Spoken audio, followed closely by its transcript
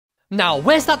Now,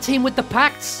 where's that team with the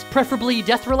pacts? Preferably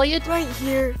death-related? Right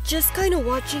here, just kinda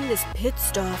watching this pit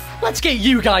stuff. Let's get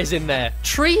you guys in there.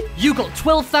 Tree, you got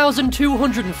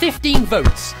 12,215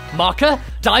 votes. Marker,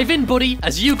 dive in, buddy,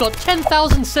 as you got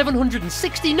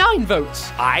 10,769 votes.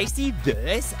 I see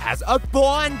this as a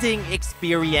bonding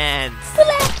experience.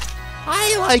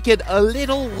 I like it a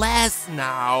little less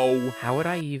now. How would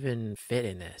I even fit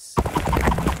in this?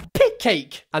 Pit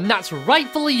cake, and that's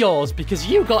rightfully yours because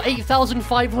you got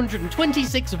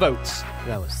 8,526 votes.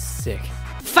 That was sick.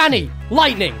 Fanny,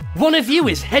 Lightning, one of you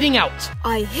is heading out.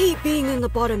 I hate being in the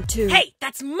bottom two. Hey,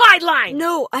 that's my line!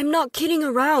 No, I'm not kidding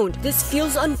around. This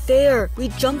feels unfair. We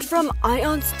jumped from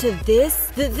ions to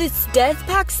this. This death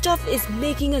pack stuff is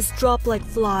making us drop like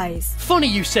flies. Funny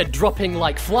you said dropping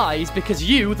like flies because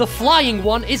you, the flying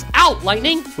one, is out,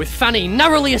 Lightning, with Fanny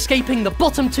narrowly escaping the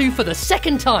bottom two for the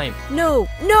second time. No,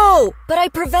 but I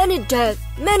prevented death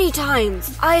many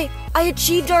times. I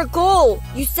achieved our goal.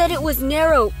 You said it was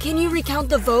narrow. Can you recount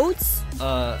the votes?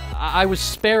 I was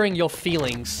sparing your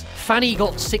feelings. Fanny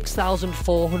got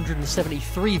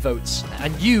 6,473 votes,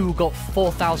 and you got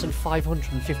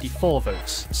 4,554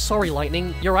 votes. Sorry,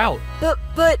 Lightning, you're out. But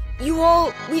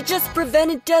we just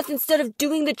prevented death instead of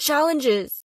doing the challenges.